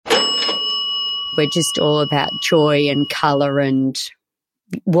We're just all about joy and colour and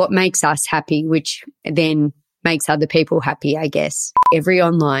what makes us happy, which then makes other people happy, I guess. Every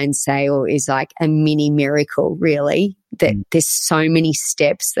online sale is like a mini miracle, really, that there's so many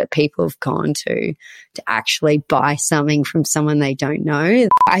steps that people have gone to actually buy something from someone they don't know.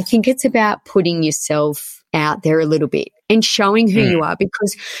 I think it's about putting yourself out there a little bit and showing who you are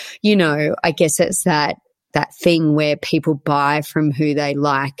because, you know, I guess it's that thing where people buy from who they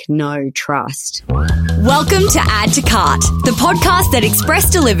like, know, trust. Welcome to Add to Cart, the podcast that Express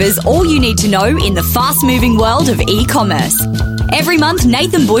delivers all you need to know in the fast-moving world of e-commerce. Every month,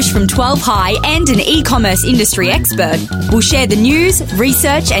 Nathan Bush from 12 High and an e-commerce industry expert will share the news,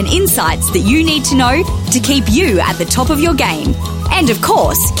 research and insights that you need to know to keep you at the top of your game. And of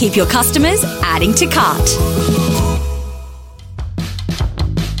course, keep your customers adding to cart.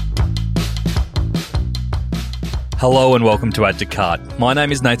 Hello and welcome to Add to Cart. My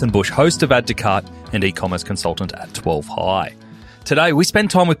name is Nathan Bush, host of Add to Cart and e-commerce consultant at 12 High. Today we spend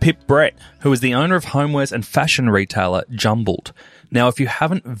time with Pip Brett, who is the owner of homewares and fashion retailer Jumbled. Now, if you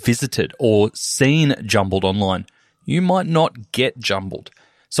haven't visited or seen Jumbled online, you might not get Jumbled.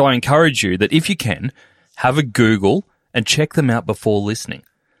 So I encourage you that if you can, have a Google and check them out before listening.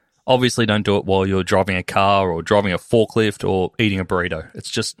 Obviously, don't do it while you're driving a car or driving a forklift or eating a burrito. It's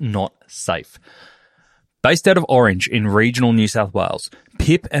just not safe. Based out of Orange in regional New South Wales,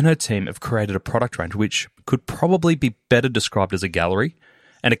 Pip and her team have created a product range which could probably be better described as a gallery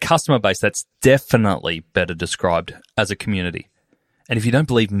and a customer base that's definitely better described as a community. And if you don't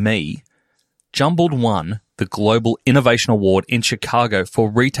believe me, Jumbled won the Global Innovation Award in Chicago for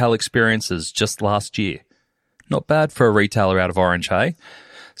retail experiences just last year. Not bad for a retailer out of Orange, hey?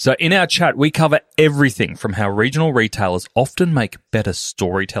 So in our chat, we cover everything from how regional retailers often make better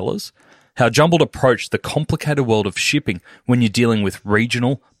storytellers, how Jumbled approached the complicated world of shipping when you're dealing with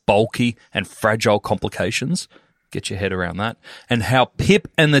regional, bulky, and fragile complications. Get your head around that. And how Pip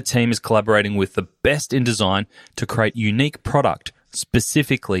and the team is collaborating with the best in design to create unique product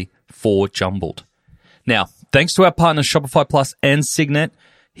specifically for Jumbled. Now, thanks to our partners Shopify Plus and Signet,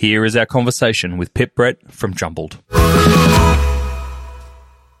 here is our conversation with Pip Brett from Jumbled.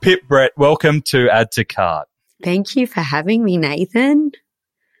 Pip Brett, welcome to Add to Cart. Thank you for having me, Nathan.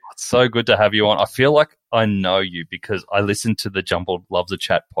 It's so good to have you on. I feel like I know you because I listen to the Jumbled Loves a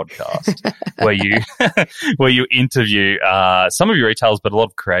Chat podcast where you interview some of your retailers, but a lot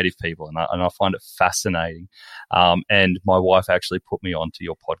of creative people, and I find it fascinating. And my wife actually put me onto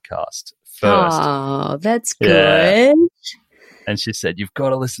your podcast first. Oh, that's good. And she said, "You've got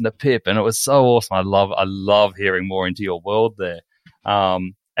to listen to Pip," and it was so awesome. I love hearing more into your world there.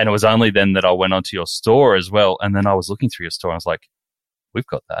 And it was only then that I went onto your store as well, and then I was looking through your store, and I was like, We've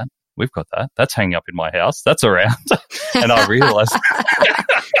got that. That's hanging up in my house. That's around. And I realised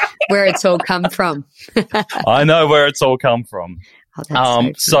where it's all come from. I know where it's all come from. Oh,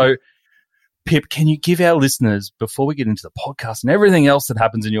 that's so, Pip, can you give our listeners, before we get into the podcast and everything else that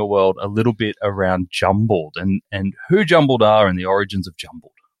happens in your world, a little bit around Jumbled and who Jumbled are and the origins of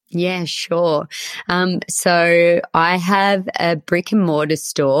Jumbled? Yeah, sure. So I have a brick and mortar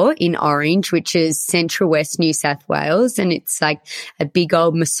store in Orange, which is Central West New South Wales, and it's like a big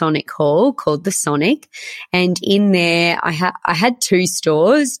old Masonic hall called the Sonic. And in there, I had two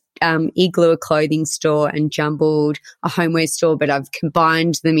stores, Igloo, a clothing store, and Jumbled, a homeware store, but I've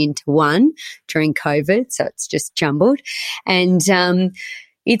combined them into one during COVID, so it's just Jumbled. And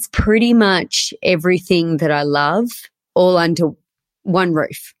it's pretty much everything that I love all under one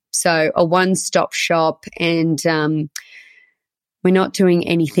roof. So a one-stop shop, and we're not doing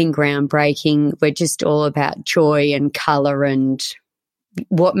anything groundbreaking. We're just all about joy and colour and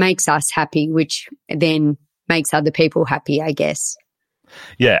what makes us happy, which then makes other people happy, I guess.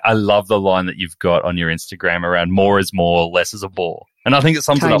 Yeah, I love the line that you've got on your Instagram around more is more, less is a bore. And I think it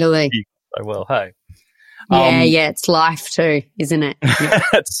sums it up so well, hey. Yeah, it's life too, isn't it? Yeah.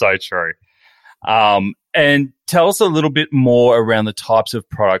 That's so true. And tell us a little bit more around the types of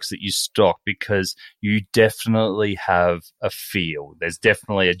products that you stock, because you definitely have a feel. There's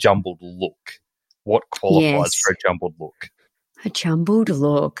definitely a Jumbled look. What qualifies for a Jumbled look? A Jumbled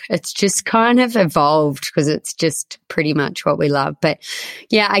look. It's just kind of evolved because it's just pretty much what we love. But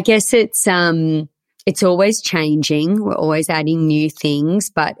yeah, I guess it's always changing. We're always adding new things,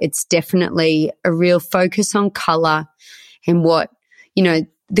 but it's definitely a real focus on colour and what, you know,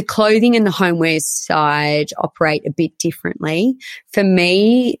 the clothing and the homeware side operate a bit differently. For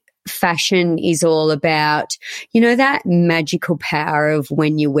me, fashion is all about, you know, that magical power of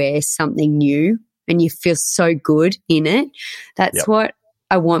when you wear something new and you feel so good in it. That's what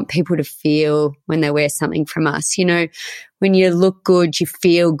I want people to feel when they wear something from us. You know, when you look good, you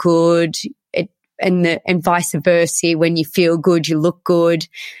feel good. and vice versa. When you feel good, you look good,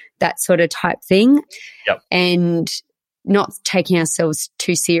 that sort of type thing. Yep. And not taking ourselves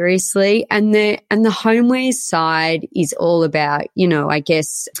too seriously. And the homeware side is all about, you know, I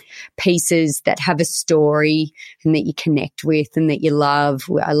guess pieces that have a story and that you connect with and that you love.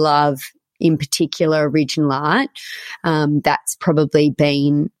 I love in particular original art. That's probably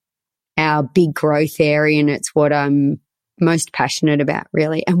been our big growth area, and it's what I'm most passionate about,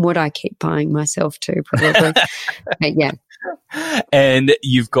 really, and what I keep buying myself too, probably. But yeah. And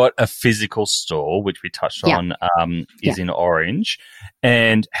you've got a physical store, which we touched on, is in Orange.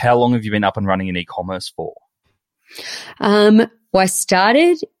 And how long have you been up and running in e-commerce for? Well, I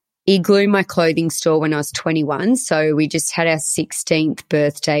started Igloo, my clothing store, when I was 21. So we just had our 16th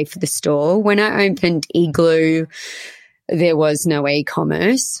birthday for the store. When I opened Igloo, there was no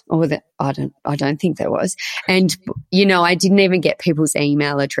e-commerce, or that I don't think there was. And, you know, I didn't even get people's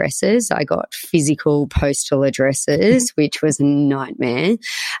email addresses. I got physical postal addresses, which was a nightmare.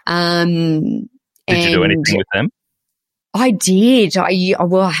 Did you do anything with them? I did. I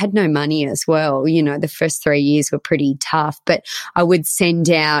had no money as well. You know, the first 3 years were pretty tough, but I would send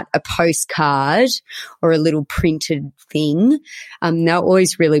out a postcard or a little printed thing. They're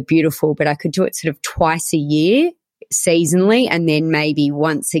always really beautiful, but I could do it sort of twice a year, seasonally, and then maybe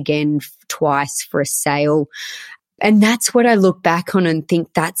once again twice for a sale. And that's what I look back on and think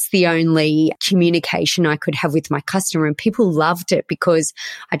that's the only communication I could have with my customer. And people loved it because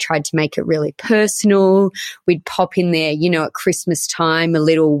I tried to make it really personal. We'd pop in there, you know, at Christmas time, a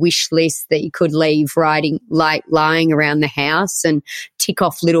little wish list that you could leave lying around the house and tick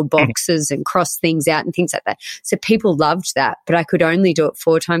off little boxes and cross things out and things like that. So people loved that, but I could only do it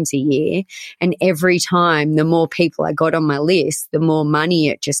 4 times a year. And every time, the more people I got on my list, the more money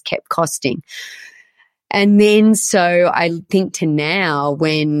it just kept costing. And then so I think to now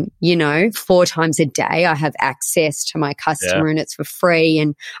when, you know, 4 times a day I have access to my customer and it's for free,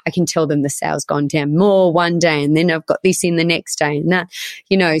 and I can tell them the sale's gone down more one day and then I've got this in the next day and that,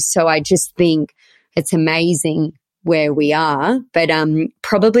 you know, so I just think it's amazing where we are. But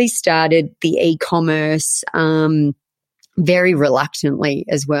probably started the e-commerce very reluctantly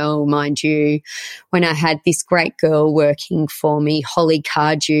as well, mind you, when I had this great girl working for me, Holly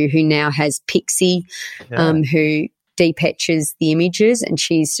Cardew, who now has Pixie, who deep etches the images, and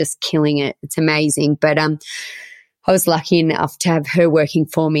she's just killing it. It's amazing. But I was lucky enough to have her working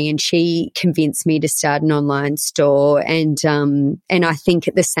for me, and she convinced me to start an online store. And I think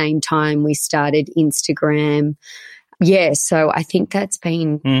at the same time we started Instagram. Yeah, so I think that's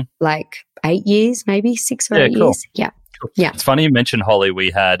been like 8 years, maybe 6 or 8 years. Yeah. Yeah. It's funny you mentioned Holly.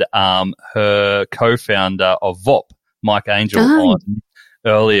 We had her co-founder of VOP, Mike Angel, on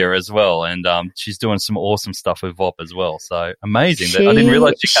earlier as well, and she's doing some awesome stuff with VOP as well. So amazing. I didn't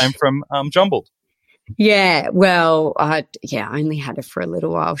realise she came from Jumbled. Yeah, well, I only had her for a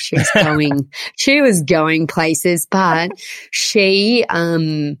little while. She was going places, but she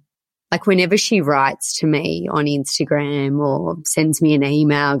like whenever she writes to me on Instagram or sends me an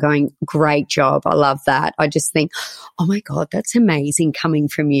email going, great job, I love that, I just think, oh my God, that's amazing coming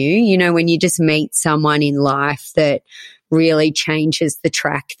from you. You know, when you just meet someone in life that really changes the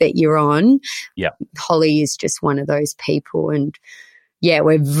track that you're on. Yeah. Holly is just one of those people. And yeah,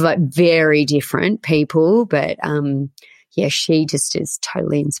 we're very different people, but yeah, she just is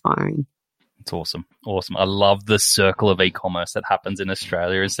totally inspiring. It's awesome. Awesome. I love the circle of e-commerce that happens in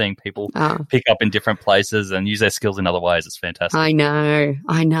Australia and seeing people pick up in different places and use their skills in other ways. It's fantastic. I know.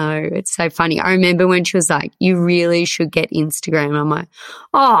 It's so funny. I remember when she was like, you really should get Instagram. I'm like,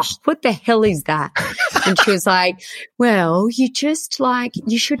 oh, what the hell is that? And she was like, well, you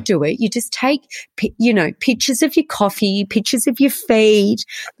should do it. You just take, pictures of your coffee, pictures of your feed,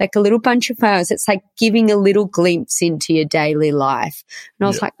 like a little bunch of photos. It's like giving a little glimpse into your daily life. And I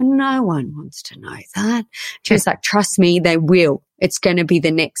was like, no one wants to know that. She was like, trust me, they will. It's going to be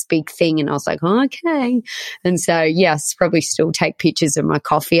the next big thing. And I was like, oh, okay. And so, yes, probably still take pictures of my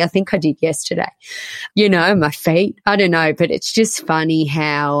coffee. I think I did yesterday. My feet. I don't know, but it's just funny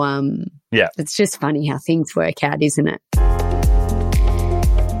how, it's just funny how things work out, isn't it?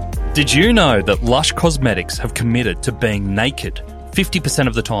 Did you know that Lush Cosmetics have committed to being naked 50%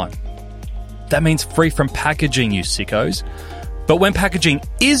 of the time? That means free from packaging, you sickos. But when packaging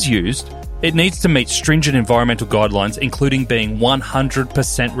is used, it needs to meet stringent environmental guidelines, including being 100%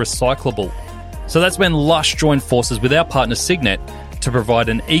 recyclable. So that's when Lush joined forces with our partner Signet to provide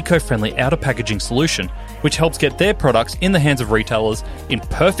an eco-friendly outer packaging solution, which helps get their products in the hands of retailers in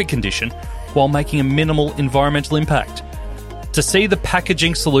perfect condition while making a minimal environmental impact. To see the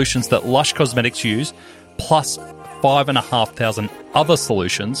packaging solutions that Lush Cosmetics use, plus 5,500 other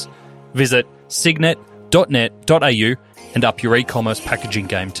solutions, Visit signet.net.au and up your e-commerce packaging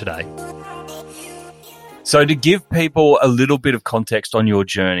game today. So to give people a little bit of context on your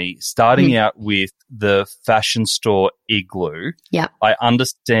journey, starting out with the fashion store Igloo, I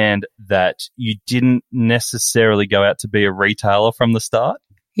understand that you didn't necessarily go out to be a retailer from the start?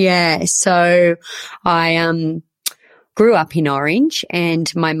 Yeah, so I grew up in Orange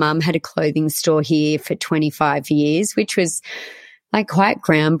and my mum had a clothing store here for 25 years, which was like quite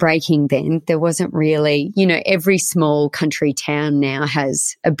groundbreaking then. There wasn't really, every small country town now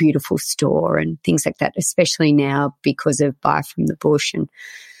has a beautiful store and things like that, especially now because of Buy from the Bush and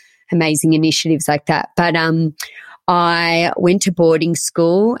amazing initiatives like that. But I went to boarding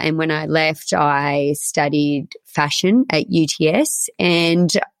school and when I left, I studied fashion at UTS and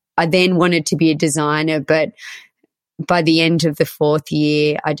I then wanted to be a designer. But by the end of the fourth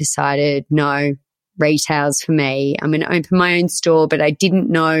year, I decided, no, retail's for me. I'm going to open my own store, but I didn't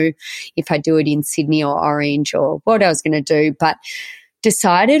know if I'd do it in Sydney or Orange or what I was going to do, but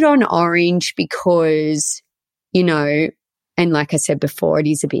decided on Orange because, and like I said before, it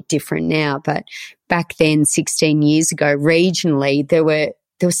is a bit different now, but back then, 16 years ago, regionally, there was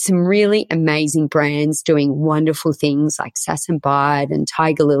some really amazing brands doing wonderful things like Sass & Bide and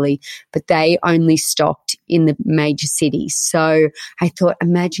Tiger Lily, but they only stocked in the major cities. So I thought,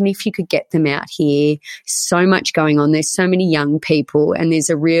 imagine if you could get them out here. So much going on. There's so many young people and there's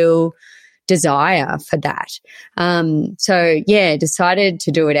a real desire for that. Decided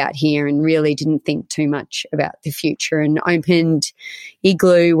to do it out here and really didn't think too much about the future and opened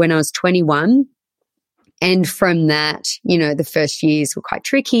Igloo when I was 21. And from that, the first years were quite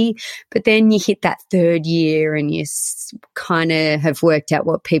tricky, but then you hit that third year and you kind of have worked out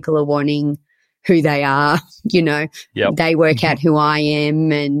what people are wanting, who they are, they work out who I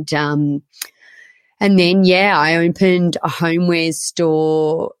am. And then, I opened a homewares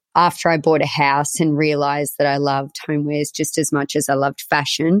store after I bought a house and realized that I loved homewares just as much as I loved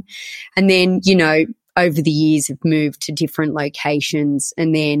fashion. And then, over the years I've moved to different locations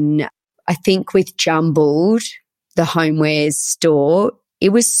and then I think with Jumbled, the homewares store, it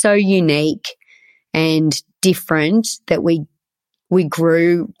was so unique and different that we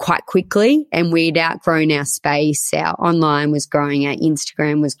grew quite quickly and we'd outgrown our space. Our online was growing, our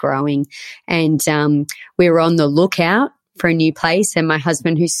Instagram was growing, and we were on the lookout for a new place. And my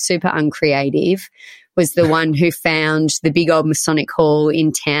husband, who's super uncreative, was the one who found the big old Masonic Hall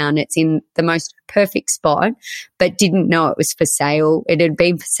in town. It's in the most perfect spot, but didn't know it was for sale. It had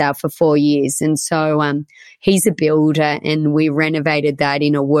been for sale for 4 years. And so he's a builder and we renovated that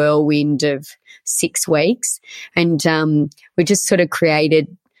in a whirlwind of 6 weeks. And we just sort of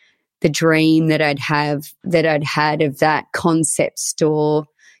created the dream that I'd had of that concept store,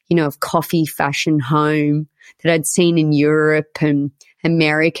 of coffee, fashion, home that I'd seen in Europe and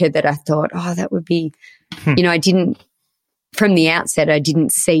America that I thought, that would be, from the outset, I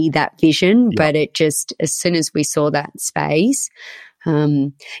didn't see that vision, but it just, as soon as we saw that space,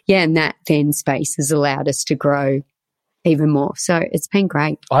 and that then space has allowed us to grow even more. So it's been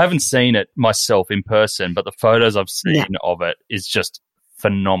great. I haven't seen it myself in person, but the photos I've seen of it is just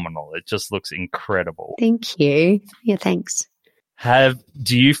phenomenal. It just looks incredible. Thank you. Yeah, thanks.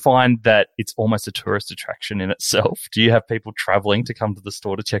 Do you find that it's almost a tourist attraction in itself? Do you have people traveling to come to the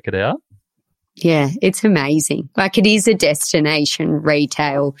store to check it out? Yeah, it's amazing. Like it is a destination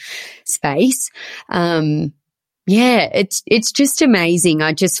retail space. It's just amazing.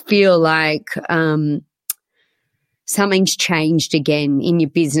 I just feel like something's changed again in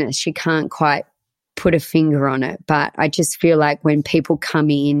your business. You can't quite put a finger on it, but I just feel like when people come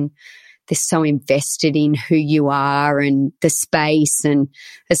in, they're so invested in who you are and the space. And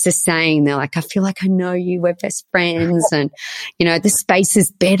it's the saying, they're like, I feel like I know you, we're best friends. And, the space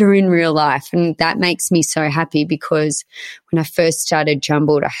is better in real life. And that makes me so happy because when I first started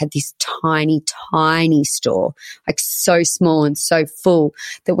Jumbled, I had this tiny, tiny store, like so small and so full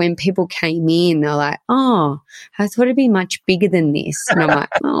that when people came in, they're like, I thought it'd be much bigger than this. And I'm like,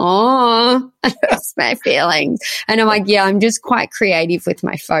 that's my feelings. And I'm like, I'm just quite creative with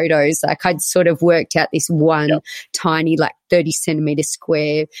my photos. Like I'd sort of worked out this one tiny, like 30 centimetre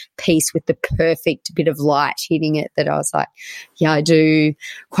square piece with the perfect bit of light hitting it that I was like, I do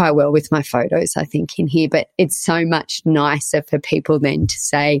quite well with my photos, I think, in here. But it's so much nicer for people then to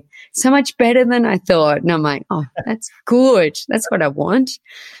say, so much better than I thought. And I'm like, that's good. That's what I want.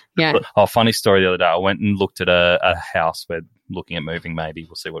 Yeah. Funny story the other day. I went and looked at a house we're looking at moving maybe.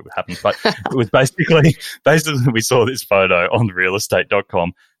 We'll see what happens. But it was basically we saw this photo on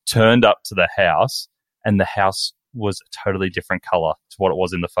realestate.com, turned up to the house, and the house was a totally different colour to what it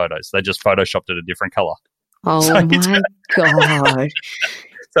was in the photos. They just photoshopped it a different colour. Oh, my God.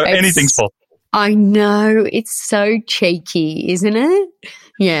 So anything's possible. I know. It's so cheeky, isn't it?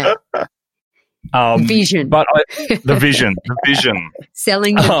 Yeah. Vision. But the vision.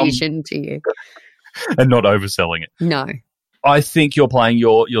 Selling the vision to you. And not overselling it. No. I think you're playing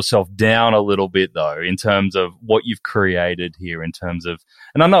yourself down a little bit, though, in terms of what you've created here, in terms of,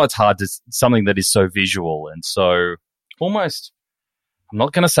 and I know it's hard to, something that is so visual and so almost, I'm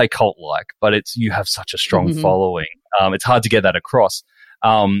not going to say cult-like, but you have such a strong following. It's hard to get that across.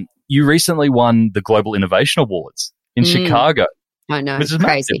 You recently won the Global Innovation Awards in Chicago. I know. Which is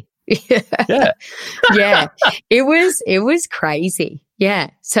crazy. Yeah. Yeah. It was crazy. Yeah.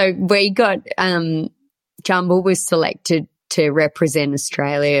 So we got, Jumble was selected to represent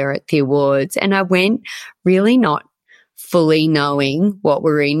Australia at the awards, and I went really not fully knowing what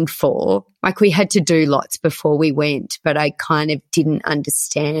we're in for. Like, we had to do lots before we went, but I kind of didn't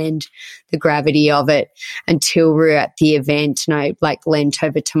understand the gravity of it until we were at the event, and I leant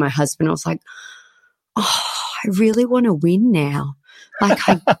over to my husband. I was like, oh, I really want to win now. Like,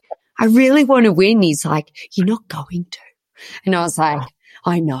 I really want to win. He's like, you're not going to. And I was like,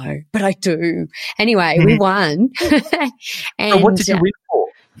 I know, but I do. Anyway, we won. And so what did you win for?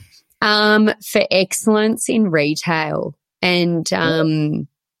 For excellence in retail. And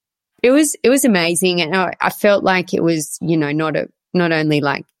it was amazing. And I felt like it was, not only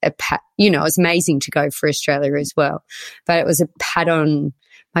like a pat, it was amazing to go for Australia as well, but it was a pat on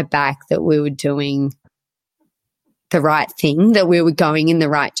my back that we were doing the right thing, that we were going in the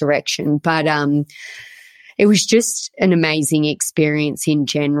right direction. But it was just an amazing experience in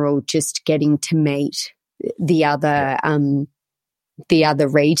general, just getting to meet the other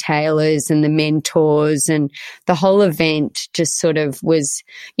retailers and the mentors, and the whole event just sort of was,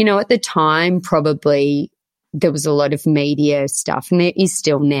 at the time probably there was a lot of media stuff, and there is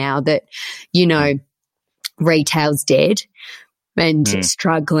still now, that, retail's dead and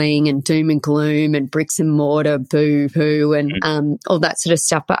struggling and doom and gloom and bricks and mortar, boo-hoo, and all that sort of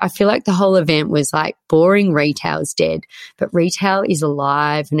stuff. But I feel like the whole event was like, boring retail's dead, but retail is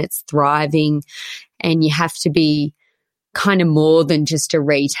alive and it's thriving, and you have to be kind of more than just a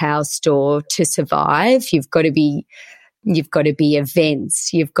retail store to survive. You've got to be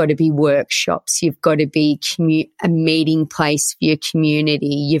events, you've got to be workshops, you've got to be a meeting place for your community,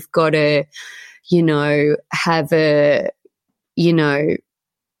 you've got to, have a,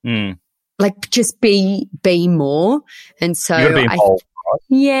 just be more. And so you gotta be involved, right?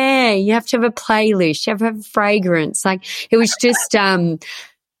 Yeah, you have to have a playlist, you have to have a fragrance. Like, it was just,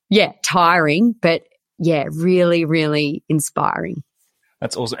 tiring, but yeah, really, really inspiring.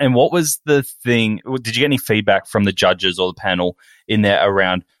 That's awesome. And what was the thing? Did you get any feedback from the judges or the panel in there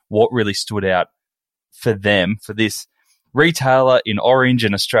around what really stood out for them, for this retailer in Orange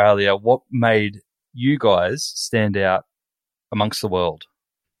in Australia? What made you guys stand out amongst the world?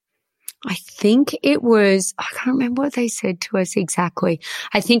 I think it was, I can't remember what they said to us exactly.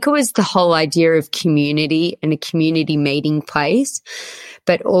 I think it was the whole idea of community and a community meeting place,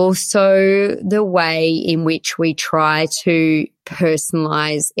 but also the way in which we try to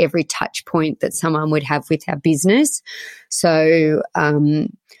personalize every touch point that someone would have with our business. So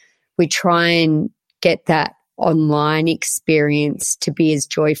we try and get that online experience to be as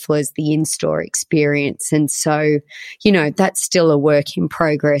joyful as the in-store experience. And so, that's still a work in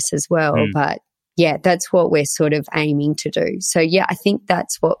progress as well. But yeah, that's what we're sort of aiming to do. So yeah, I think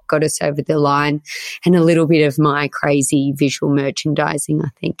that's what got us over the line, and a little bit of my crazy visual merchandising, I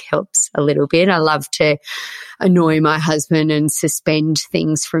think, helps a little bit. I love to annoy my husband and suspend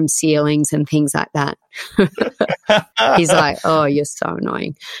things from ceilings and things like that. He's like, oh, you're so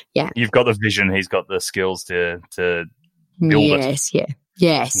annoying. Yeah. You've got the vision. He's got the skills to build it.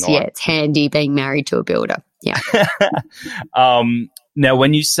 Yes. It's handy being married to a builder. Yeah. Now,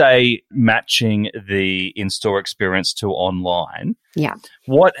 when you say matching the in-store experience to online,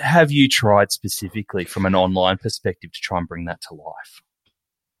 what have you tried specifically from an online perspective to try and bring that to life?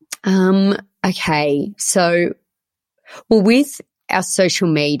 Okay. So, with our social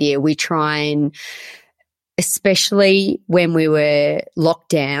media, we try and, especially when we were locked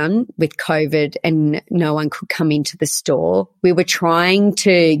down with COVID and no one could come into the store, we were trying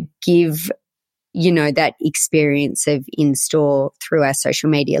to give, that experience of in-store through our social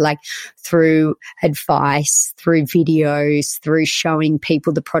media, like through advice, through videos, through showing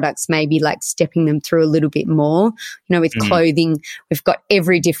people the products, maybe like stepping them through a little bit more. With clothing, we've got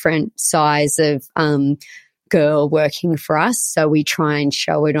every different size of girl working for us, so we try and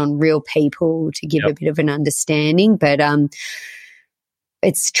show it on real people to give a bit of an understanding, but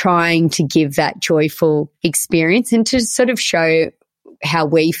it's trying to give that joyful experience and to sort of show how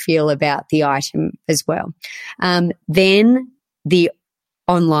we feel about the item as well. Then the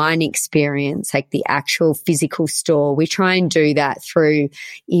online experience, like the actual physical store. We try and do that through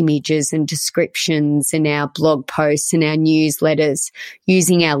images and descriptions and our blog posts and our newsletters,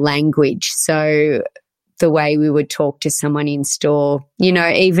 using our language. So the way we would talk to someone in store, you know,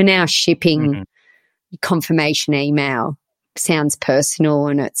 even our shipping confirmation email sounds personal,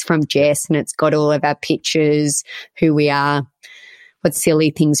 and it's from Jess, and it's got all of our pictures, who we are, what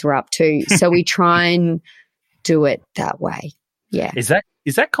silly things we're up to. So we try and do it that way. Yeah. Is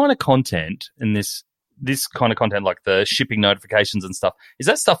that kind of content, and this kind of content, like the shipping notifications and stuff, is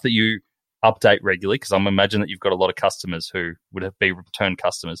that stuff that you update regularly? Because I'm imagining that you've got a lot of customers who would be return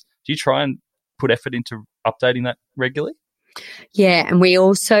customers. Do you try and put effort into updating that regularly? Yeah, and we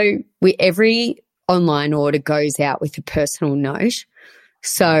every online order goes out with a personal note.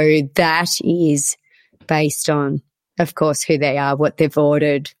 So that is based on, of course, who they are, what they've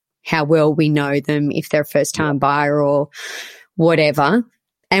ordered, how well we know them, if they're a first-time buyer or whatever.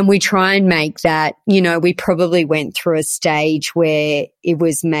 And we try and make that, you know, we probably went through a stage where it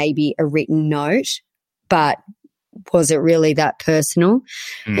was maybe a written note, but was it really that personal?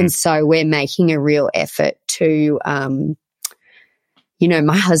 And so we're making a real effort to, you know,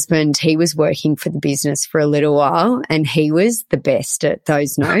 my husband, he was working for the business for a little while, and he was the best at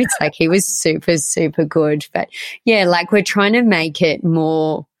those notes. Like, he was super, super good. But yeah, like, we're trying to make it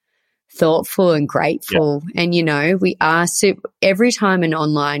more thoughtful and grateful. Yep. And, you know, we are every time an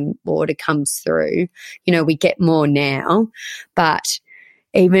online order comes through, you know, we get more now, but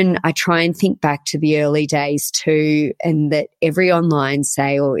even I try and think back to the early days too, and that every online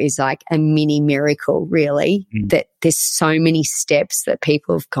sale is like a mini miracle, really, that there's so many steps that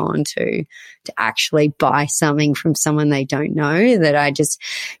people have gone to actually buy something from someone they don't know, that I just,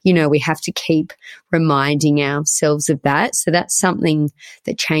 you know, we have to keep reminding ourselves of that. So that's something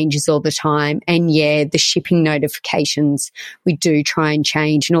that changes all the time. And yeah, the shipping notifications, we do try and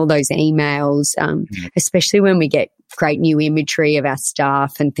change, and all those emails, especially when we get great new imagery of our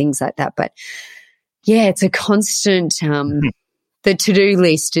staff and things like that. But yeah, it's a constant, the to-do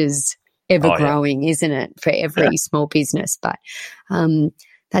list is ever growing, isn't it, for every small business? But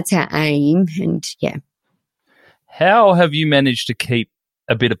that's our aim. And yeah. How have you managed to keep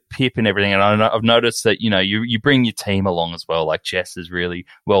a bit of pip and everything? And I've noticed that, you know, you bring your team along as well. Like, Jess is really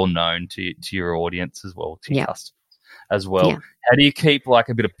well known to your audience as well, to your customers as well. Yeah. How do you keep like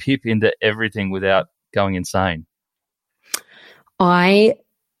a bit of pip into everything without going insane? I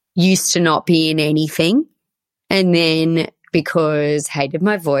used to not be in anything, and then because I hated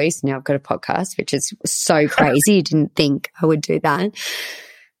my voice, now I've got a podcast, which is so crazy. I didn't think I would do that.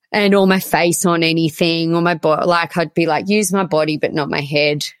 And all my face on anything, or my body, like, I'd be like, use my body but not my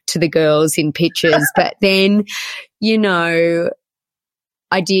head to the girls in pictures. But then, you know,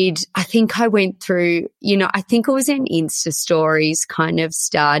 I think I went through, you know, I think it was in Insta stories kind of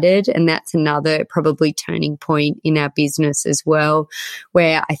started, and that's another probably turning point in our business as well,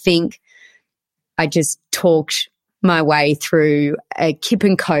 where I think I just talked my way through a Kip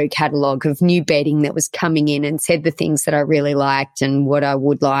 & Co catalogue of new bedding that was coming in, and said the things that I really liked and what I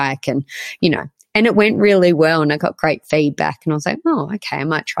would like, and, you know, and it went really well, and I got great feedback, and I was like, oh, okay, I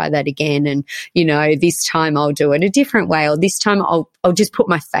might try that again. And, you know, this time I'll do it a different way, or this time I'll just put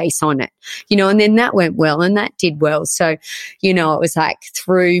my face on it, you know, and then that went well, and that did well. So, you know, it was like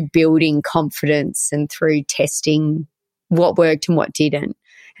through building confidence and through testing what worked and what didn't.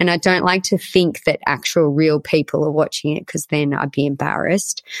 And I don't like to think that actual real people are watching it, because then I'd be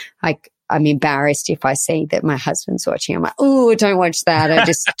embarrassed. Like, I'm embarrassed if I see that my husband's watching. I'm like, oh, don't watch that. I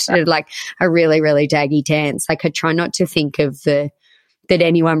just did like a really, really daggy dance. Like, I try not to think of that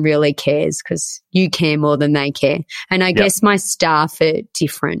anyone really cares, because you care more than they care. And I guess my staff are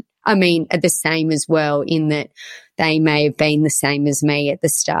different. I mean, are the same as well, in that they may have been the same as me at the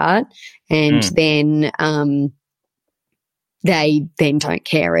start, and then they then don't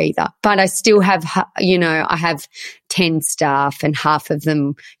care either. But I still have, you know, I have 10 staff, and half of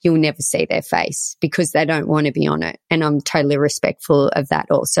them you'll never see their face because they don't want to be on it. And I'm totally respectful of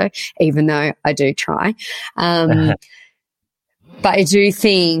that also, even though I do try. But I do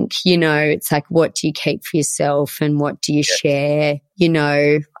think, you know, it's like, what do you keep for yourself and what do you share? You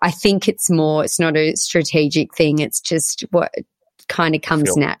know, I think it's not a strategic thing. It's just what kind of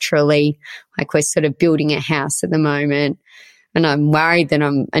comes naturally. Like, we're sort of building a house at the moment, and I'm worried that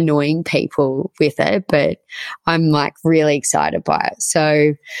I'm annoying people with it, but I'm like really excited by it.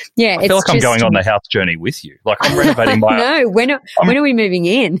 So yeah, I feel like I'm going on the house journey with you. Like, I'm renovating my No, when are we moving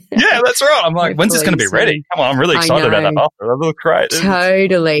in? Yeah, that's right. I'm like, when's this going to be ready? Come on, I'm really excited about that. That looks great.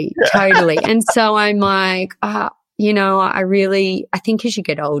 Totally. And so I'm like, I think as you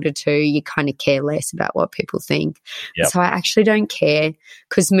get older too, you kind of care less about what people think. Yep. So I actually don't care,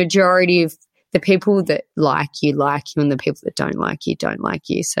 because majority of the people that like you, and the people that don't like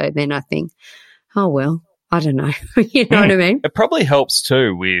you. So then I think, oh, well, I don't know. You know what I mean? It probably helps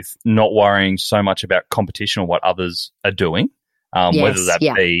too with not worrying so much about competition or what others are doing, whether that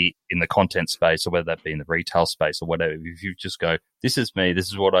be in the content space or whether that be in the retail space or whatever. If you just go, this is me, this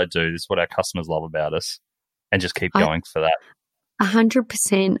is what I do, this is what our customers love about us, and just keep going for that.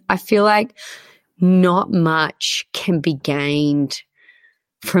 100%. I feel like not much can be gained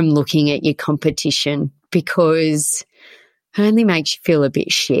from looking at your competition, because it only makes you feel a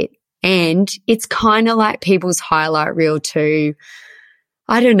bit shit. And it's kind of like people's highlight reel too.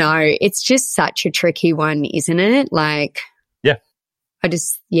 I don't know. It's just such a tricky one, isn't it? Like, I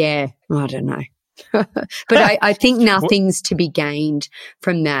don't know. But I think nothing's to be gained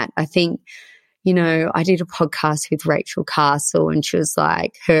from that. I think, I did a podcast with Rachel Castle, and she was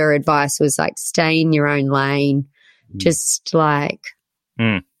like, her advice was like, stay in your own lane. Just like,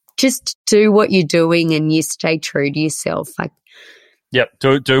 just do what you're doing and you stay true to yourself. Like, yep,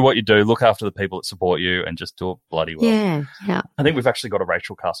 do what you do. Look after the people that support you and just do it bloody well. Yeah. I think we've actually got a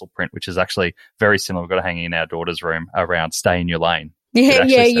Rachel Castle print, which is actually very similar. We've got it hanging in our daughter's room around stay in your lane. Yeah.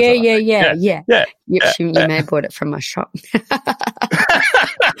 You may have bought it from my shop.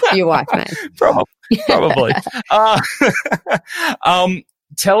 Your wife may. Probably.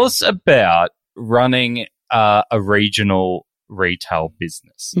 Tell us about running a regional retail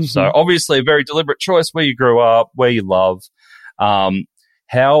business. Mm-hmm. So obviously a very deliberate choice, where you grew up, where you love.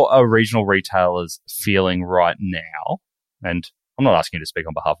 How are regional retailers feeling right now? And I'm not asking you to speak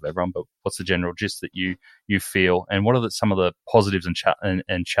on behalf of everyone, but what's the general gist that you feel, and what are some of the positives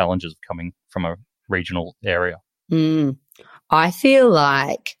and challenges of coming from a regional area? I feel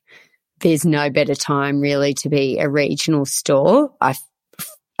like there's no better time really to be a regional store. I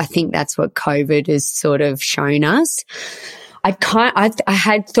think that's what COVID has sort of shown us. I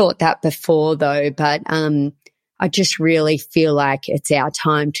had thought that before though, but I just really feel like it's our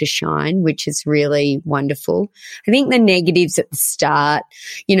time to shine, which is really wonderful. I think the negatives at the start,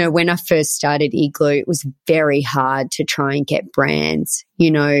 when I first started Igloo, it was very hard to try and get brands,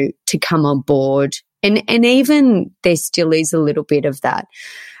 to come on board. And even there still is a little bit of that,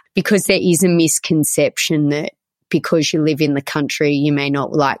 because there is a misconception that because you live in the country, you may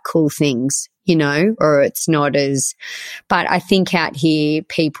not like cool things, or it's not as, but I think out here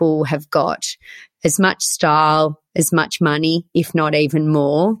people have got as much style, as much money, if not even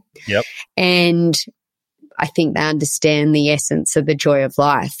more. Yep. And I think they understand the essence of the joy of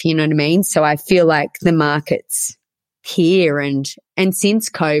life, you know what I mean? So I feel like the market's here, and since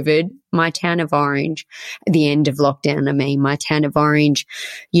COVID, my town of Orange, at the end of lockdown, my town of Orange,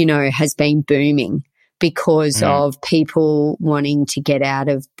 has been booming because of people wanting to get out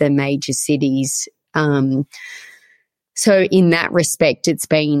of the major cities. So in that respect, it's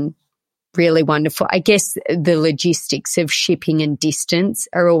been really wonderful. I guess the logistics of shipping and distance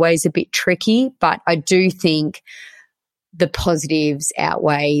are always a bit tricky, but I do think the positives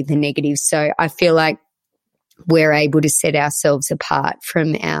outweigh the negatives. So I feel like we're able to set ourselves apart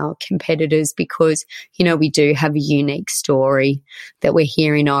from our competitors because, we do have a unique story that we're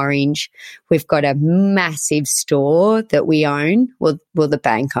here in Orange. We've got a massive store that we own, well the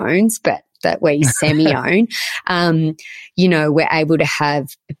bank owns, but that we semi-own. We're able to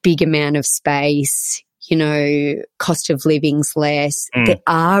have a big amount of space, cost of living's less. There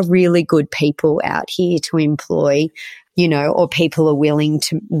are really good people out here to employ, or people are willing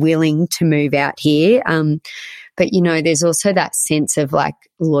to move out here. But, there's also that sense of like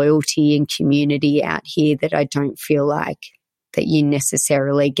loyalty and community out here that I don't feel like that you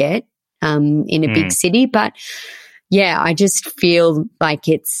necessarily get in a big city. But yeah, I just feel like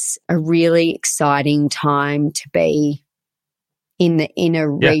it's a really exciting time to be in a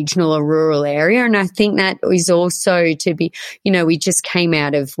regional or rural area. And I think that is also to be, we just came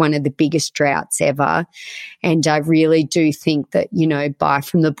out of one of the biggest droughts ever. And I really do think that, buy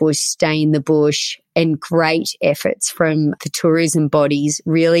from the bush, stay in the bush, and great efforts from the tourism bodies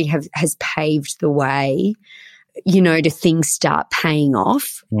really has paved the way, to things start paying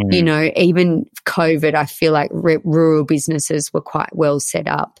off. Even COVID, I feel like rural businesses were quite well set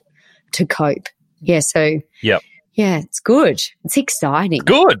up to cope. Yeah. So, yep. Yeah, it's good. It's exciting.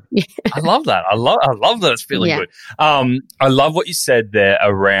 Good. I love that. I love that it's feeling good. I love what you said there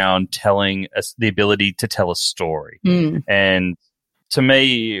around telling us the ability to tell a story. And to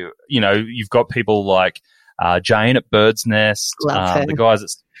me, you've got people like Jane at Bird's Nest, the guys at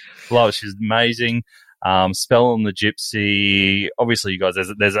love. She's amazing. Spell and the Gypsy. Obviously, you guys,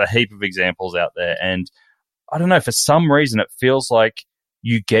 there's a heap of examples out there, and I don't know, for some reason it feels like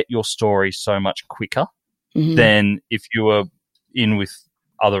you get your story so much quicker than if you were in with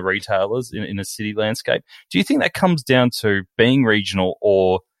other retailers in a city landscape. Do you think that comes down to being regional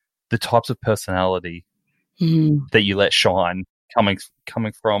or the types of personality that you let shine coming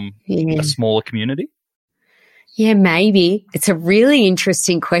from a smaller community? Yeah, maybe. It's a really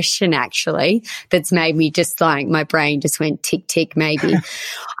interesting question, actually, that's made me just like my brain just went tick, tick, maybe.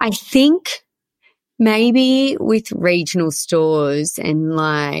 I think maybe with regional stores and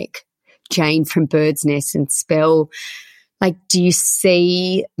like Jane from Bird's Nest and Spell, like, do you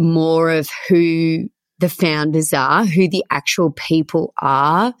see more of who the founders are, who the actual people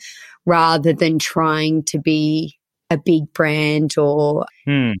are, rather than trying to be a big brand or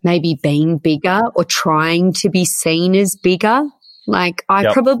maybe being bigger or trying to be seen as bigger? Like,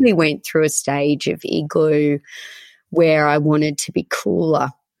 I probably went through a stage of Igloo where I wanted to be cooler,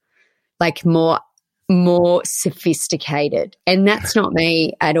 like more sophisticated, and that's not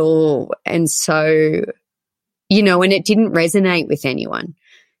me at all. And so, you know, and it didn't resonate with anyone.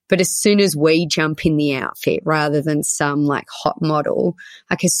 But as soon as we jump in the outfit rather than some like hot model,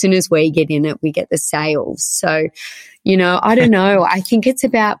 like as soon as we get in it, we get the sales. So, you know, I don't know. I think it's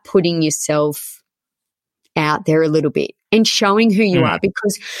about putting yourself out there a little bit and showing who you are,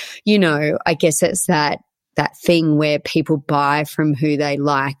 because, you know, I guess it's that thing where people buy from who they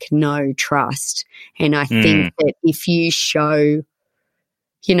like, know, trust. And I think that if you show,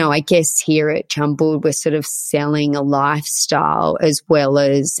 you know, I guess here at Jumbled, we're sort of selling a lifestyle as well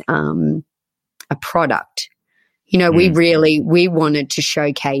as a product. You know, we wanted to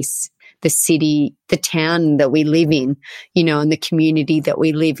showcase the city, the town that we live in, you know, and the community that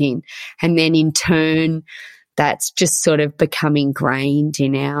we live in. And then in turn, that's just sort of become ingrained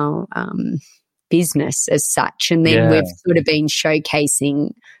in our business as such. And then we've sort of been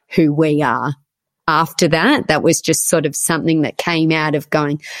showcasing who we are. After that was just sort of something that came out of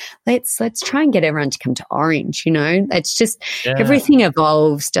going, let's try and get everyone to come to Orange, you know. It's just everything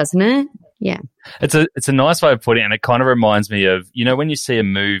evolves, doesn't it? Yeah. It's a nice way of putting it, and it kind of reminds me of, you know, when you see a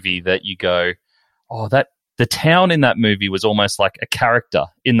movie that you go, oh, that the town in that movie was almost like a character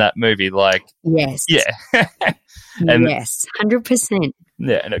in that movie, like yes. Yeah. And, yes, 100%.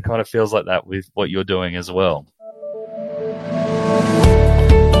 Yeah, and it kind of feels like that with what you're doing as well.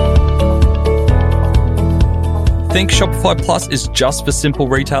 Think Shopify Plus is just for simple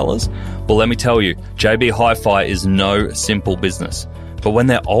retailers? Well, let me tell you, JB Hi-Fi is no simple business. But when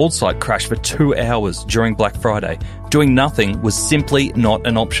their old site crashed for 2 hours during Black Friday, doing nothing was simply not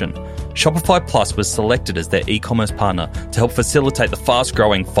an option. Shopify Plus was selected as their e-commerce partner to help facilitate the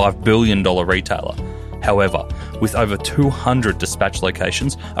fast-growing $5 billion retailer. However, with over 200 dispatch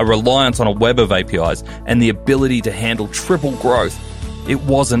locations, a reliance on a web of APIs, and the ability to handle triple growth, it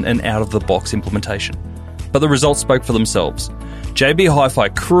wasn't an out-of-the-box implementation. But the results spoke for themselves. JB Hi-Fi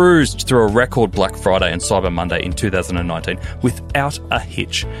cruised through a record Black Friday and Cyber Monday in 2019 without a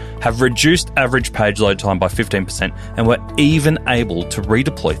hitch, have reduced average page load time by 15%, and were even able to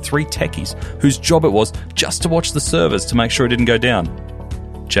redeploy 3 techies whose job it was just to watch the servers to make sure it didn't go down.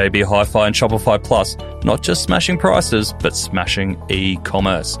 JB Hi-Fi and Shopify Plus, not just smashing prices, but smashing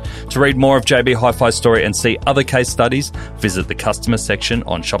e-commerce. To read more of JB Hi-Fi's story and see other case studies, visit the customer section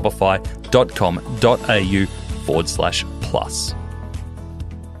on shopify.com.au/plus.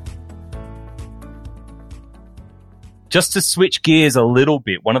 Just to switch gears a little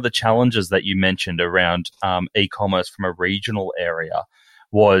bit, one of the challenges that you mentioned around e-commerce from a regional area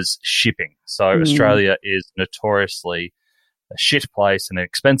was shipping. So Australia is notoriously a shit place and an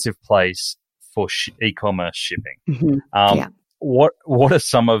expensive place for e-commerce shipping. What are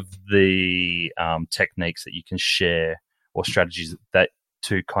some of the techniques that you can share or strategies that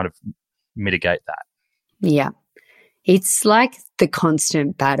to kind of mitigate that? Yeah, it's like the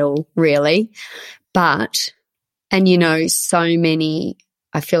constant battle, really. But, and you know, so many,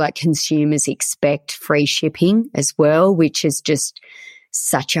 I feel like consumers expect free shipping as well, which is just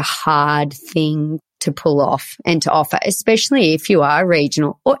such a hard thing to pull off and to offer, especially if you are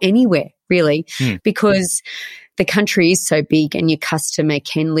regional or anywhere really, because the country is so big and your customer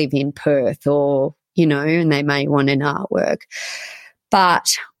can live in Perth or, you know, and they may want an artwork.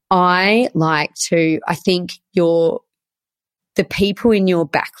 But I think the people in your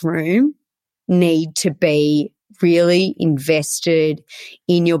back room need to be really invested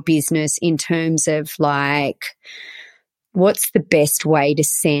in your business in terms of like, what's the best way to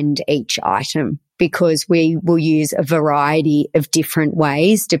send each item? because we will use a variety of different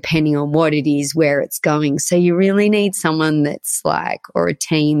ways depending on what it is, where it's going. So you really need someone that's like, or a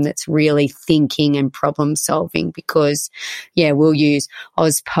team that's really thinking and problem solving, because we'll use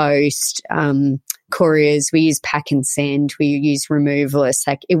Ozpost, couriers, we use pack and send, we use removalists.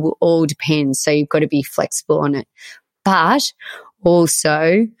 Like, it will all depend. So you've got to be flexible on it. But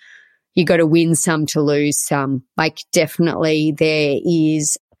also you got to win some to lose some. Like, definitely there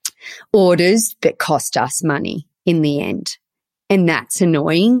is orders that cost us money in the end, and that's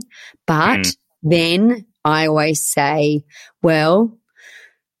annoying. But then I always say, well,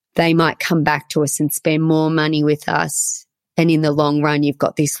 they might come back to us and spend more money with us, and in the long run you've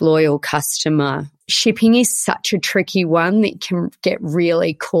got this loyal customer. Shipping is such a tricky one that you can get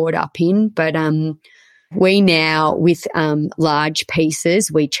really caught up in, but we now, with large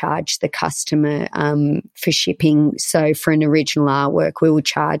pieces, we charge the customer for shipping. So for an original artwork, we'll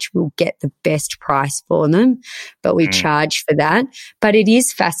get the best price for them, but we charge for that. But it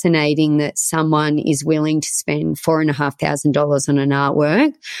is fascinating that someone is willing to spend $4,500 on an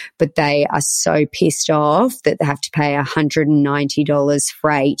artwork, but they are so pissed off that they have to pay $190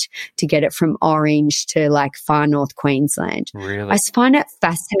 freight to get it from Orange to like far north Queensland. Really? I just find it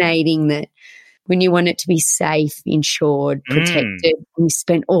fascinating that when you want it to be safe, insured, protected, you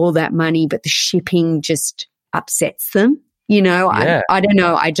spend all that money, but the shipping just upsets them. You know, I don't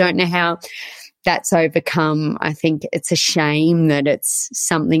know. I don't know how that's overcome. I think it's a shame that it's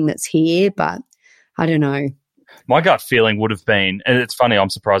something that's here, but I don't know. My gut feeling would have been, and it's funny, I'm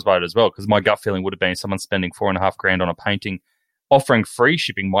surprised by it as well, because my gut feeling would have been someone spending $4,500 on a painting, offering free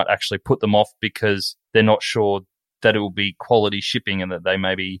shipping might actually put them off because they're not sure that it will be quality shipping and that they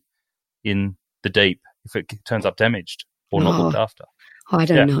may be in the deep if it turns up damaged or not looked after. I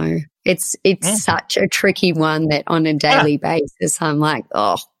don't know. It's such a tricky one that on a daily basis I'm like,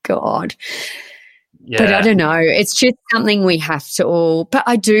 oh God. Yeah. But I don't know. It's just something we have to all. But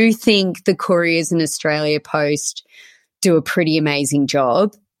I do think the couriers in Australia Post do a pretty amazing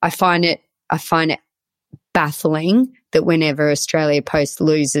job. I find it baffling that whenever Australia Post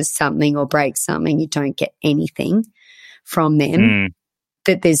loses something or breaks something, you don't get anything from them.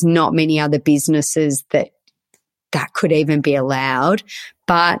 That there's not many other businesses that could even be allowed.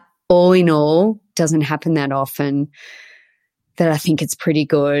 But all in all, doesn't happen that often, that I think it's pretty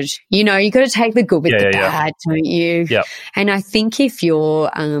good. You know, you got to take the good with the bad, don't you? Yeah. And I think if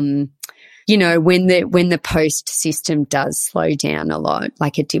you're, you know, when the post system does slow down a lot,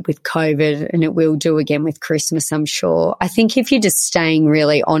 like it did with COVID and it will do again with Christmas, I'm sure. I think if you're just staying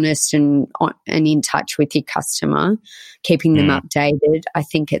really honest and in touch with your customer, keeping them updated, I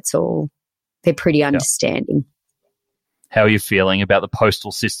think they're pretty understanding. How are you feeling about the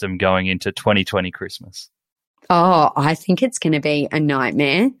postal system going into 2020 Christmas? Oh, I think it's going to be a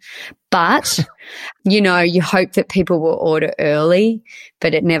nightmare. But, you know, you hope that people will order early,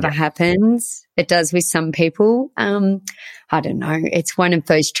 but it never happens. It does with some people. I don't know. It's one of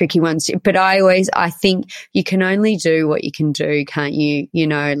those tricky ones. But I think you can only do what you can do, can't you? You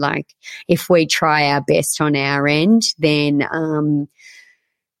know, like if we try our best on our end, then,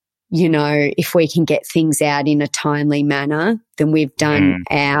 you know, if we can get things out in a timely manner, then we've done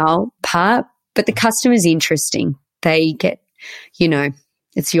our part. But the customer's interesting. They get, you know,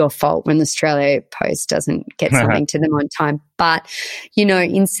 it's your fault when Australia Post doesn't get something to them on time. But, you know,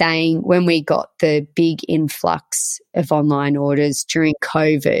 in saying when we got the big influx of online orders during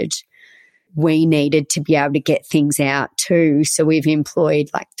COVID, we needed to be able to get things out too. So we've employed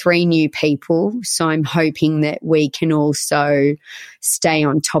like 3 new people. So I'm hoping that we can also stay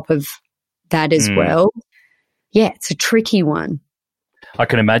on top of that as well. Yeah, it's a tricky one. I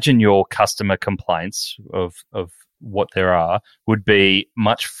can imagine your customer complaints of what there are would be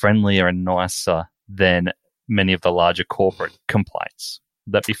much friendlier and nicer than many of the larger corporate complaints.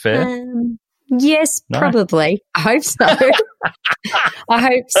 Would that be fair? Yes, no? Probably. I hope so. I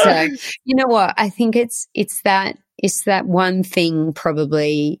hope so. You know what? I think it's that one thing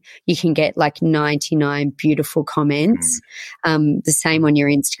probably you can get like 99 beautiful comments, the same on your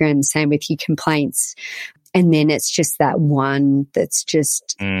Instagram, the same with your complaints. And then it's just that one that's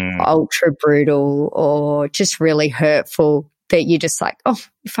just ultra brutal or just really hurtful that you're just like, oh,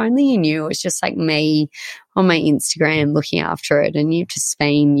 if only you knew it was just like me on my Instagram looking after it and you've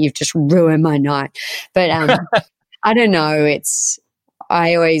just ruined my night. But I don't know.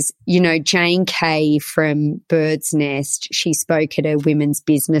 I always, you know, Jane Kay from Bird's Nest, she spoke at a women's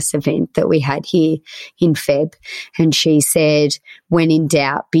business event that we had here in Feb, and she said, when in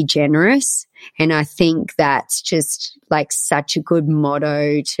doubt, be generous. And I think that's just like such a good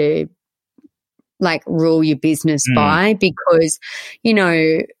motto to like rule your business by, because, you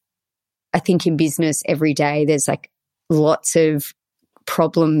know, I think in business every day there's like lots of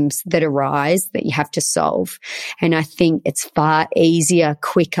problems that arise that you have to solve. And I think it's far easier,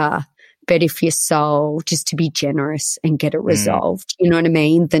 quicker, better for your soul just to be generous and get it resolved, you know what I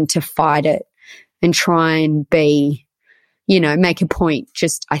mean, than to fight it and try and be, you know, make a point.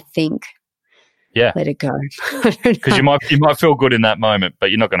 Just, I think, let it go. Because you might feel good in that moment, but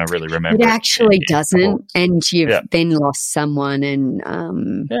you're not going to really remember. It actually doesn't, and you've then lost someone. And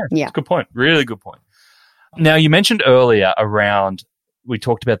it's a good point. Really good point. Now, you mentioned earlier around, we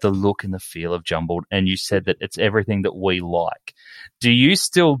talked about the look and the feel of Jumbled, and you said that it's everything that we like. Do you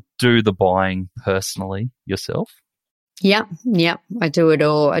still do the buying personally yourself? Yeah, I do it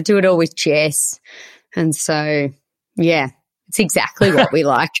all. I do it all with Jess. And so, yeah, it's exactly what we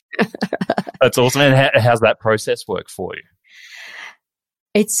like. That's awesome. And how's that process work for you?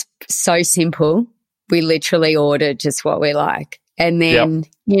 It's so simple. We literally order just what we like. And then,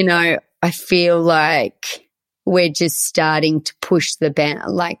 you know, I feel like we're just starting to push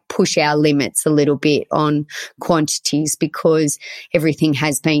push our limits a little bit on quantities because everything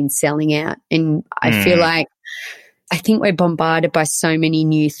has been selling out. And I feel like, I think we're bombarded by so many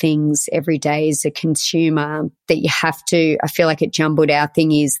new things every day as a consumer that you have to, I feel like at Jumbled, our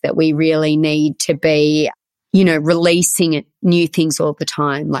thing is that we really need to be, you know, releasing new things all the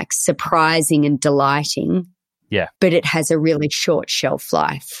time, like surprising and delighting. Yeah. But it has a really short shelf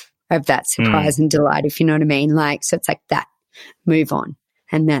life of that surprise and delight, if you know what I mean. Like, so it's like that, move on,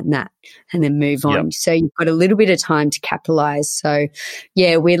 and that, and then move on. Yep. So you've got a little bit of time to capitalize. So,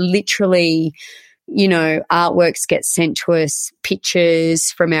 yeah, we're literally, you know, artworks get sent to us,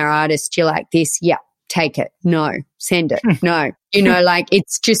 pictures from our artists. Do you like this? Yeah, take it. No, send it. No. You know, like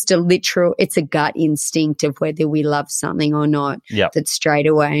it's just it's a gut instinct of whether we love something or not. Yep. That's straight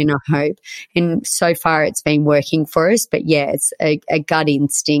away, and I hope. And so far it's been working for us. But, yeah, it's a gut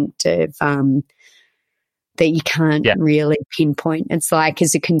instinct of that you can't really pinpoint. It's like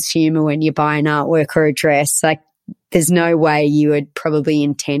as a consumer when you buy an artwork or a dress, like there's no way you had probably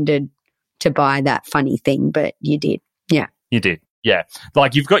intended to buy that funny thing, but you did. Yeah. You did. Yeah.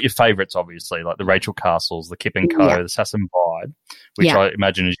 Like you've got your favourites, obviously, like the Rachel Castles, the Kip & Co., the Sass & Bide, which I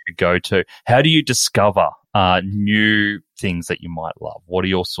imagine is your go-to. How do you discover new things that you might love? What are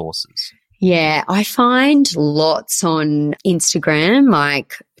your sources? Yeah, I find lots on Instagram,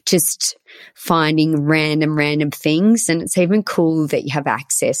 like just finding random things. And it's even cool that you have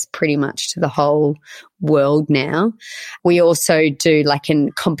access pretty much to the whole world now. We also do like a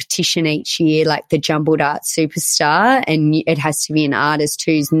competition each year, like the Jumbled Art Superstar, and it has to be an artist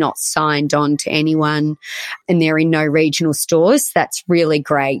who's not signed on to anyone and they're in no regional stores. That's really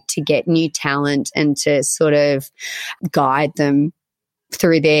great to get new talent and to sort of guide them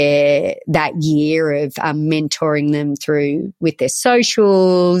through that year of mentoring them through with their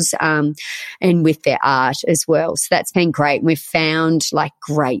socials and with their art as well. So that's been great. And we've found like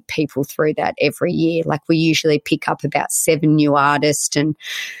great people through that every year. Like we usually pick up about 7 new artists, and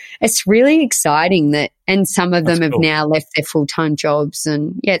it's really exciting and some of them have now left their full-time jobs,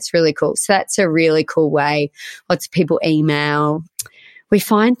 and yeah, it's really cool. So that's a really cool way. Lots of people email. We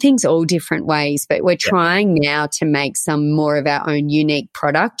find things all different ways, but we're trying now to make some more of our own unique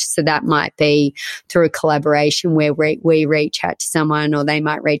product. So that might be through a collaboration where we reach out to someone or they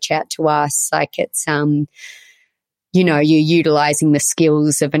might reach out to us. Like it's, you know, you're utilizing the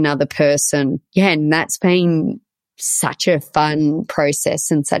skills of another person. Yeah, and that's been such a fun process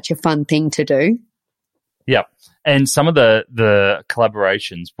and such a fun thing to do. Yeah. And some of the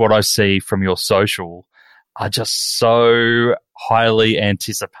collaborations, what I see from your social are just so highly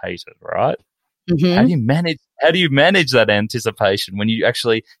anticipated, right? Mm-hmm. How do you manage that anticipation when you're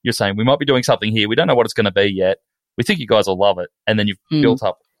saying we might be doing something here, we don't know what it's going to be yet, we think you guys will love it, and then you've built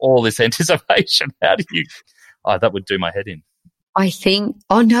up all this anticipation. How do you that would do my head in. I think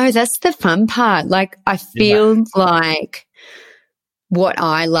that's the fun part. Like I feel like what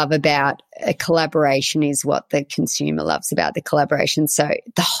I love about a collaboration is what the consumer loves about the collaboration. So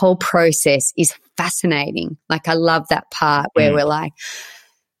the whole process is fascinating. Like I love that part where we're like,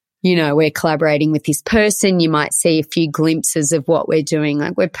 you know, we're collaborating with this person. You might see a few glimpses of what we're doing.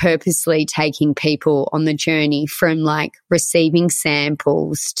 Like we're purposely taking people on the journey from like receiving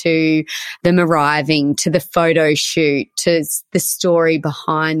samples to them arriving to the photo shoot to the story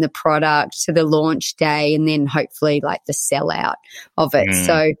behind the product to the launch day and then hopefully like the sellout of it.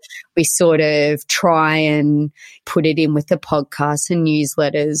 So we sort of try and put it in with the podcasts and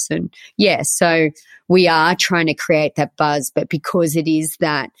newsletters and so we are trying to create that buzz, but because it is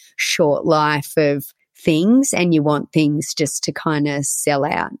that short life of things and you want things just to kind of sell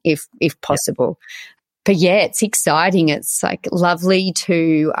out if possible. But yeah, it's exciting. It's like lovely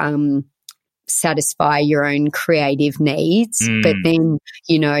to satisfy your own creative needs, but then,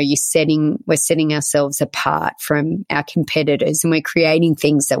 you know, we're setting ourselves apart from our competitors, and we're creating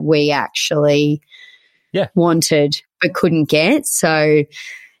things that we actually wanted but couldn't get. So,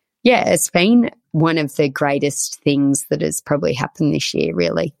 yeah, it's been one of the greatest things that has probably happened this year,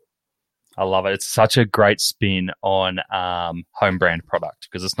 really. I love it. It's such a great spin on home brand product,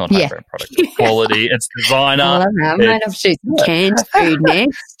 because it's not home brand product. It's quality, it's designer. I love that. I might have to do some canned food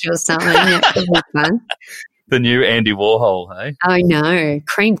next or something. That could be fun. The new Andy Warhol, hey? I know.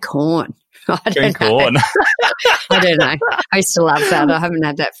 Cream corn. Cream corn. I don't know. I used to love that. I haven't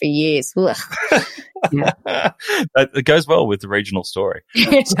had that for years. Yeah. It goes well with the regional story.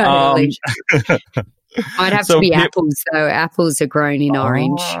 Totally. Might have to be apples, though. Apples are grown in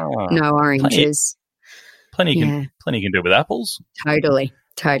Orange. No oranges. Plenty you can do with apples. Totally.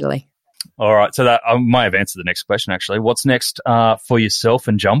 All right. So that I might have answered the next question, actually. What's next for yourself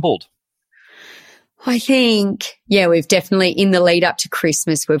and Jumbled? I think, we've definitely, in the lead up to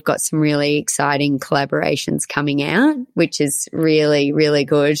Christmas, we've got some really exciting collaborations coming out, which is really, really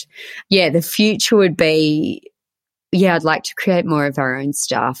good. Yeah, the future would be, I'd like to create more of our own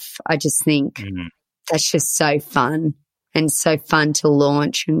stuff. I just think that's just so fun, and so fun to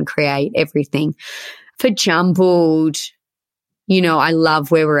launch and create everything. For Jumbled, you know, I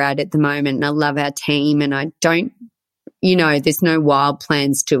love where we're at the moment, and I love our team, and I don't, you know, there's no wild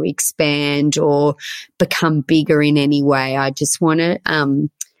plans to expand or become bigger in any way. I just want to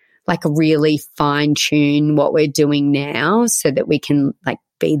really fine tune what we're doing now so that we can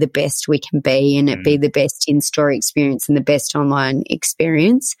be the best we can be, and it be the best in-store experience and the best online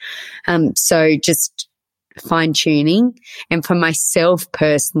experience. So just fine tuning. And for myself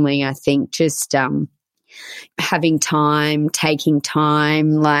personally, I think just having time, taking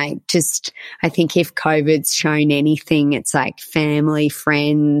time, I think if COVID's shown anything, it's like family,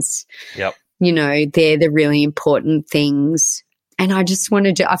 friends. Yep. You know, they're the really important things. And I just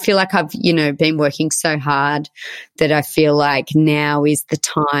wanted to, I feel like I've, you know, been working so hard that I feel like now is the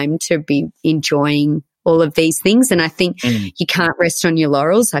time to be enjoying all of these things. And I think you can't rest on your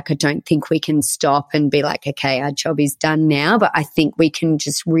laurels. I don't think we can stop and be like, okay, our job is done now. But I think we can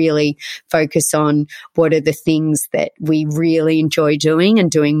just really focus on what are the things that we really enjoy doing and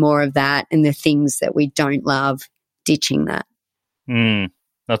doing more of that, and the things that we don't love, ditching that.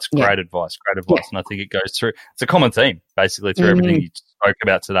 That's great advice. And I think it goes through, it's a common theme basically through everything you spoke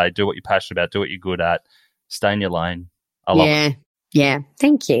about today. Do what you're passionate about, do what you're good at, stay in your lane. I love it. Yeah.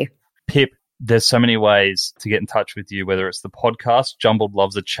 Thank you. Pip, there's so many ways to get in touch with you, whether it's the podcast, Jumbled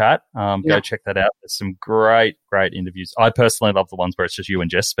Loves a Chat. Go check that out. There's some great interviews. I personally love the ones where it's just you and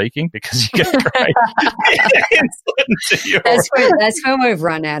Jess speaking, because you get great insight into that's when we've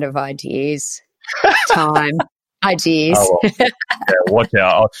run out of ideas. Ideas. Oh, well, watch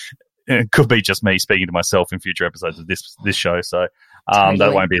out. It could be just me speaking to myself in future episodes of this show, so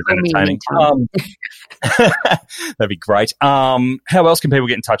that won't be as entertaining. That'd be great. How else can people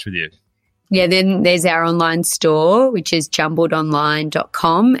get in touch with you? Yeah, then there's our online store, which is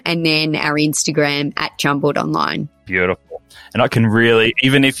jumbledonline.com, and then our Instagram @jumbledonline. Beautiful. And I can really,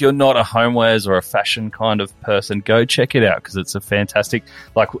 even if you're not a homewares or a fashion kind of person, go check it out, because it's a fantastic,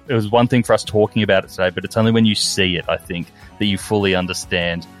 it was one thing for us talking about it today, but it's only when you see it, I think, that you fully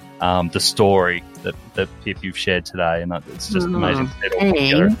understand the story that Pip, you've shared today. And it's just amazing to see it all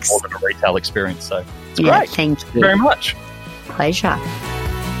together. It's more than a retail experience. So it's great. Thank you very much. Pleasure.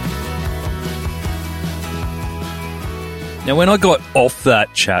 Now, when I got off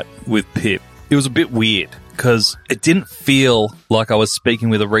that chat with Pip, it was a bit weird, because it didn't feel like I was speaking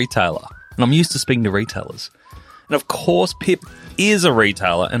with a retailer. And I'm used to speaking to retailers. And of course, Pip is a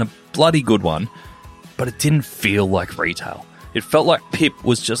retailer, and a bloody good one, but it didn't feel like retail. It felt like Pip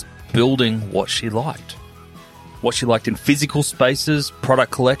was just building what she liked. What she liked in physical spaces,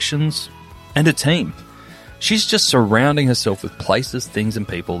 product collections, and a team. She's just surrounding herself with places, things, and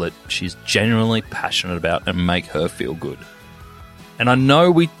people that she's genuinely passionate about and make her feel good. And I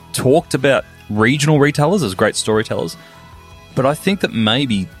know we talked about regional retailers as great storytellers, but I think that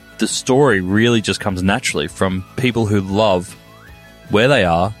maybe the story really just comes naturally from people who love where they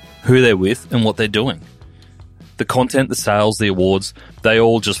are, who they're with, and what they're doing. The content, the sales, the awards, they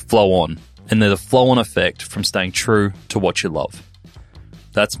all just flow on, and they're the flow-on effect from staying true to what you love.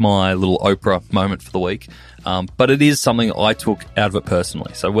 That's my little Oprah moment for the week. But it is something I took out of it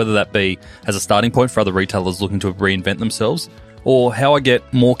personally. So whether that be as a starting point for other retailers looking to reinvent themselves, or how I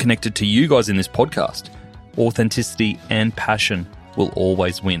get more connected to you guys in this podcast, authenticity and passion will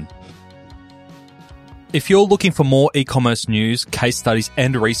always win. If you're looking for more e-commerce news, case studies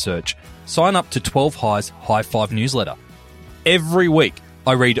and research, sign up to 12 High's High 5 newsletter. Every week,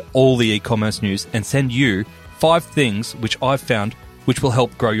 I read all the e-commerce news and send you 5 things which I've found which will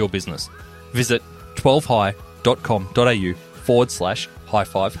help grow your business. Visit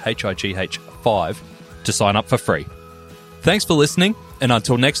 12high.com.au/high5, HIGH5 to sign up for free. Thanks for listening, and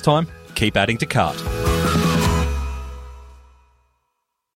until next time, keep adding to cart.